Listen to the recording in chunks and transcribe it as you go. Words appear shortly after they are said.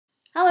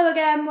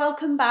again,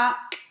 welcome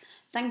back.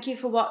 Thank you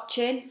for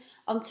watching.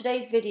 On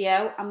today's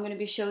video, I'm going to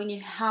be showing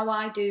you how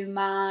I do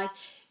my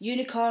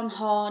unicorn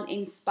horn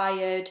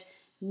inspired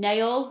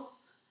nail.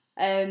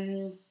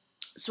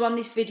 So on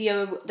this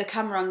video, the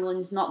camera angling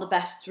is not the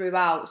best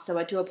throughout, so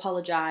I do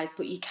apologise,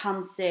 but you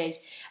can see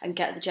and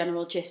get the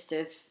general gist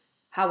of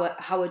how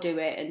I do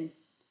it,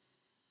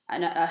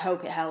 and I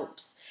hope it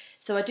helps.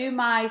 So I do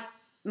my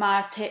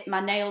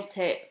nail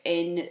tip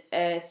in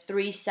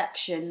 3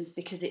 sections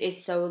because it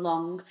is so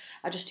long.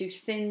 I just do a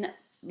thin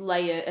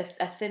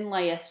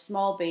layer,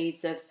 small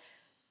beads of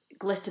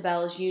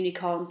Glitterbels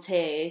unicorn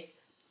tears,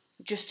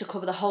 just to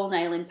cover the whole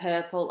nail in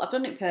purple. I've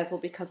done it purple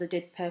because I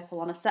did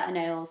purple on a set of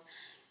nails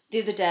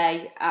the other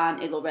day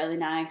and it looked really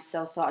nice,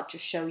 so I thought I'd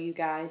just show you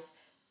guys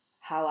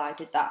how I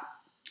did that.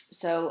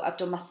 So I've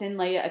done my thin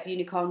layer of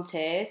unicorn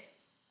tears.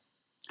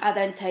 I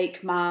then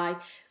take my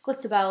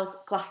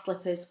Glitterbels Glass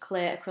Slippers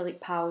Clear Acrylic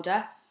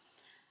Powder.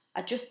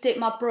 I just dip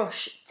my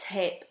brush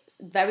tip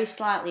very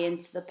slightly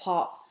into the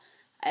pot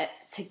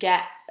to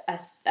get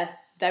a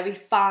very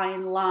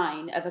fine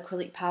line of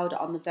acrylic powder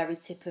on the very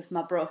tip of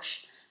my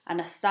brush, and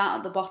I start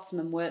at the bottom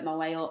and work my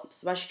way up.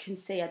 So as you can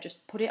see, I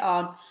just put it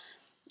on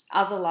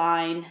as a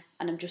line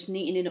and I'm just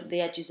neatening up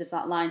the edges of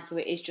that line so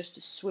it is just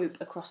a swoop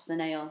across the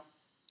nail.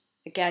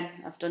 Again,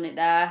 I've done it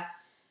there.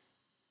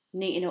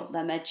 Neaten up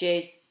them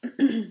edges.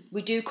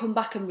 We do come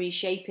back and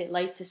reshape it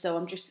later, so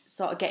I'm just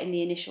sort of getting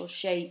the initial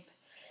shape,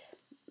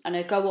 and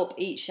I go up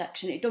each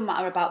section. It doesn't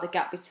matter about the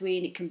gap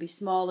between, it can be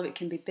smaller, it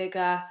can be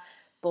bigger,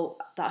 but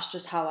that's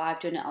just how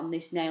I've done it on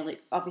this nail.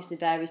 It obviously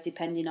varies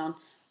depending on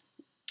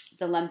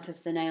the length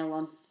of the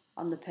nail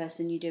on the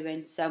person you're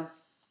doing. So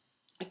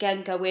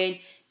again, go in,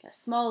 get a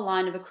small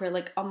line of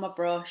acrylic on my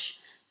brush,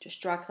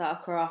 just drag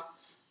that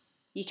across.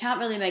 You can't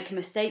really make a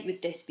mistake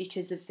with this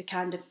because of the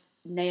kind of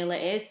nail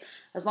it is.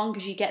 As long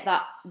as you get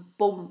that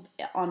bump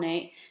on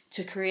it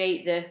to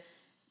create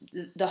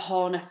the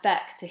horn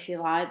effect, if you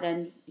like,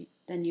 then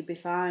you'll be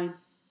fine.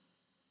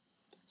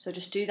 So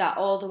just do that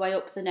all the way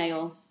up the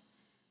nail,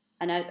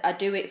 and I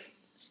do it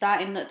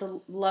starting at the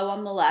low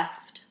on the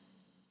left,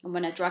 and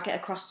when I drag it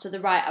across to the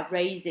right I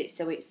raise it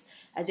so it's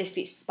as if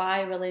it's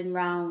spiralling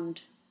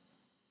round.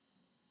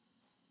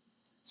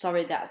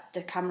 Sorry that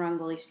the camera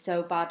angle is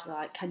so bad,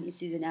 like, can you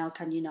see the nail,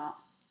 can you not?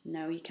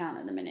 No, you can't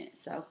at the minute.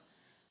 So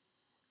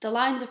the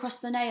lines across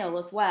the nail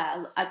as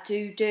well, I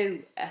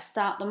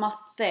start them off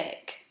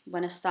thick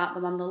when I start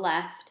them on the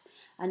left,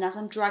 and as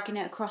I'm dragging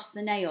it across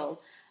the nail,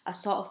 I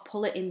sort of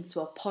pull it into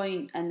a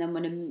point, and then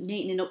when I'm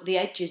neatening up the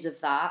edges of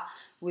that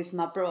with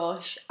my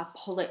brush, I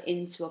pull it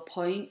into a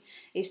point.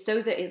 It's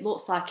so that it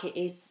looks like it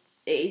is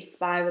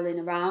spiralling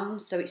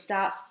around, so it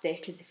starts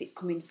thick as if it's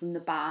coming from the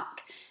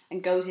back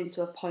and goes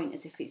into a point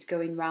as if it's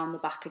going round the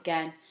back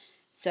again.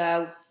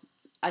 So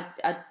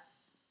I've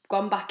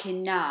gone back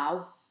in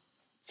now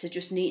to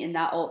just neaten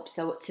that up,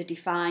 so to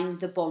define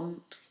the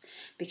bumps,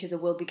 because I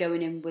will be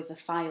going in with a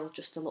file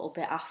just a little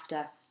bit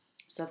after.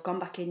 So I've gone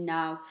back in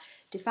now,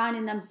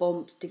 defining them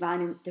bumps,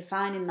 defining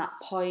that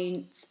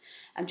point,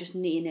 and just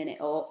neatening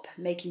it up,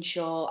 making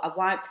sure I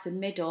wipe the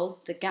middle,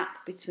 the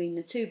gap between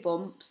the 2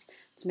 bumps,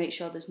 to make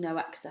sure there's no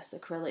excess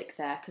acrylic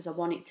there, because I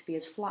want it to be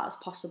as flat as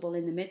possible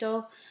in the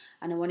middle,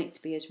 and I want it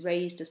to be as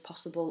raised as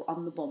possible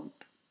on the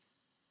bump.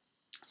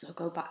 So I'll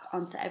go back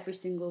onto every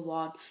single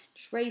one,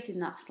 just raising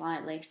that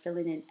slightly,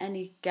 filling in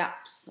any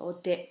gaps or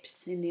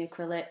dips in the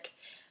acrylic,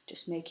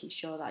 just making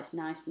sure that it's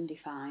nice and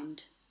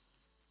defined.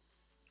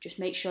 Just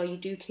make sure you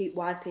do keep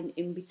wiping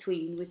in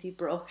between with your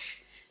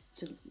brush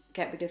to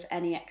get rid of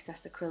any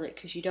excess acrylic,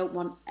 because you don't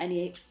want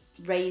any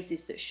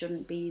raises that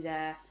shouldn't be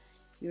there.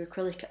 Your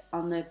acrylic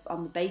on the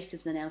base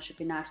of the nail should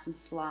be nice and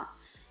flat,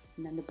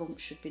 and then the bump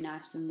should be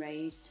nice and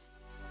raised.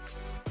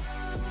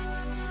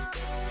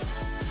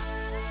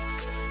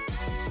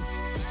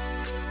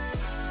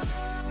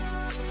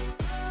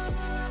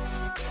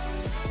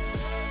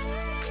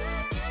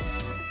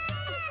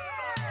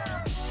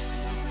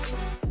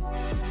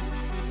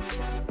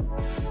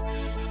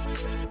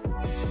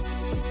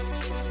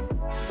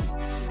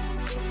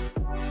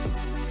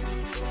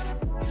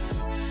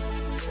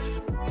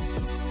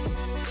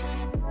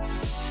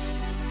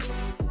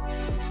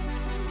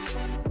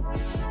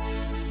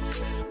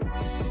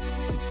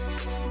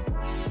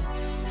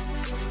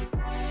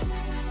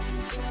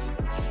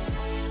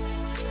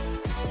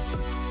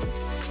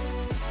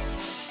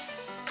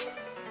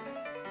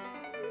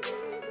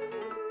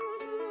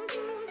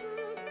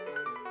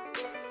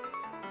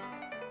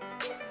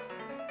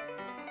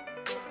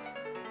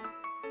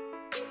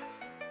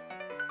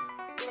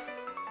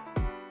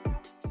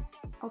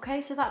 Okay,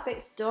 so that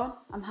bit's done.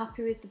 I'm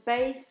happy with the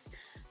base,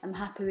 I'm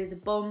happy with the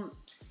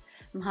bumps,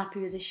 I'm happy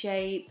with the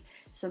shape.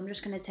 So I'm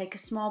just going to take a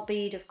small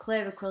bead of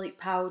clear acrylic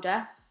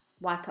powder,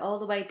 wipe it all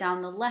the way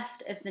down the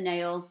left of the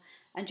nail,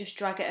 and just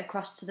drag it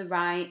across to the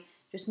right,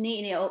 just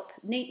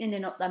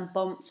neatening up them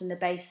bumps and the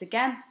base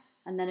again,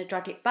 and then I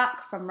drag it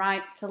back from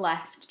right to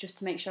left just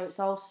to make sure it's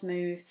all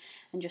smooth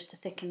and just to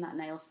thicken that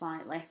nail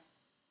slightly.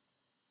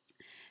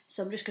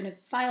 So I'm just going to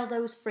file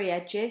those 3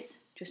 edges,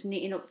 just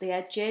neaten up the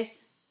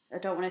edges, I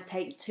don't want to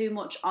take too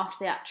much off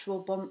the actual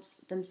bumps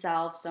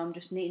themselves, so I'm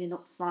just neatening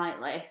up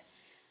slightly.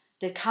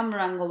 The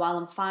camera angle while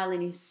I'm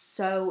filing is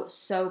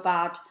so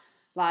bad.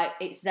 Like,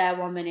 it's there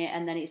 1 minute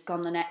and then it's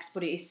gone the next,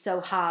 but it is so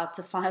hard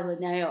to file a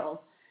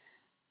nail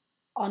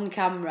on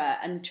camera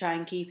and try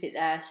and keep it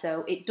there,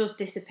 so it does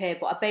disappear.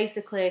 But I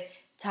basically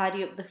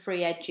tidy up the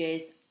free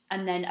edges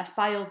and then I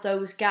file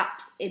those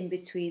gaps in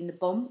between the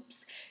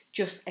bumps,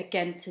 just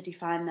again to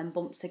define them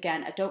bumps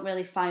again. I don't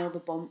really file the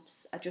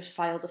bumps, I just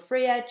file the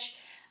free edge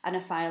and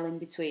a file in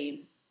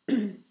between.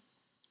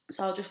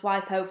 So I'll just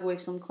wipe over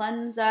with some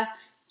cleanser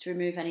to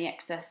remove any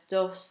excess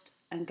dust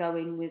and go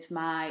in with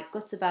my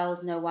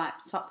Glitterbels No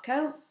Wipe top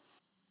coat.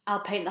 I'll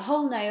paint the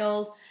whole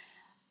nail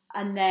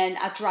and then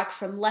I drag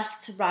from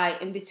left to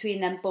right in between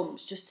them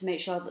bumps just to make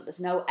sure that there's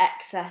no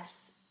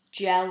excess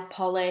gel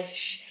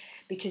polish,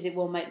 because it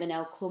will make the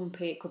nail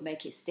clumpy, it could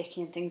make it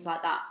sticky and things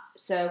like that.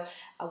 So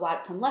I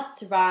wipe from left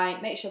to right,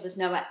 make sure there's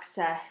no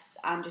excess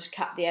and just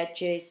cap the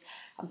edges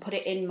and put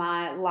it in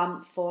my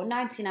lamp for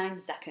 99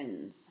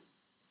 seconds.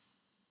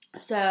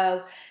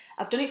 So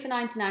I've done it for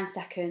 99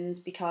 seconds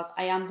because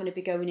I am going to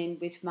be going in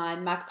with my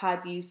Magpie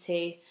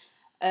Beauty,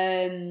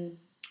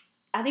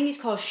 I think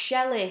it's called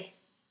Shelly.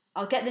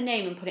 I'll get the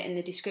name and put it in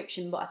the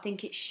description, but I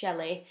think it's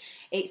Shelly.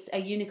 It's a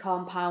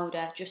unicorn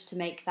powder just to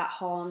make that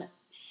horn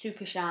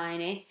super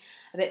shiny,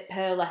 a bit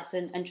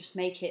pearlescent, and just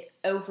make it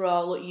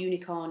overall look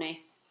unicorny.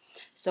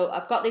 So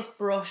I've got this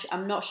brush.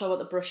 I'm not sure what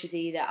the brush is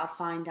either. I'll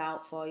find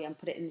out for you and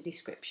put it in the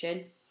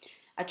description.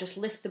 I just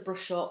lift the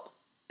brush up,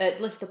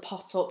 lift the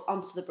pot up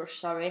onto the brush,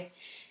 sorry,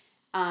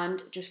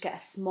 and just get a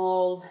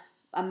small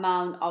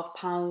amount of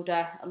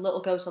powder. A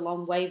little goes a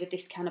long way with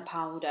this kind of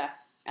powder.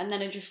 And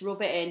then I just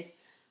rub it in,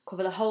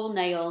 cover the whole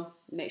nail,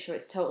 make sure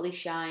it's totally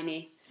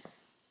shiny,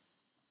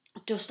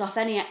 dust off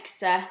any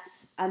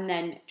excess, and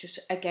then just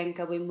again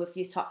go in with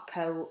your top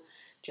coat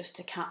just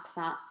to cap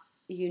that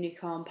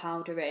unicorn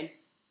powder in.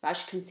 But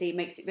as you can see, it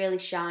makes it really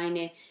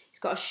shiny. It's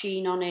got a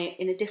sheen on it.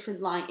 In a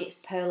different light, it's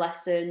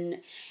pearlescent.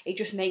 It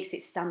just makes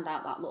it stand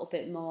out that little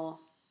bit more.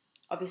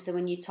 Obviously,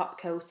 when you're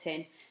top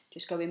coating,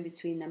 just go in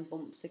between them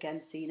bumps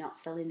again so you're not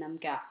filling them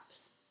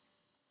gaps.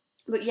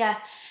 But yeah,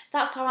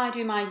 that's how I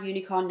do my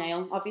unicorn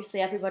nail.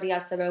 Obviously, everybody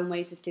has their own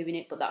ways of doing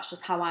it, but that's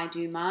just how I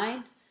do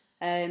mine.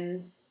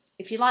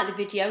 If you like the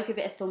video, give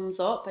it a thumbs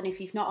up. And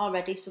if you've not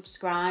already,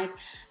 subscribe.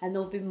 And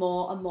there'll be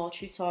more and more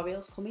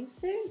tutorials coming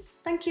soon.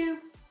 Thank you.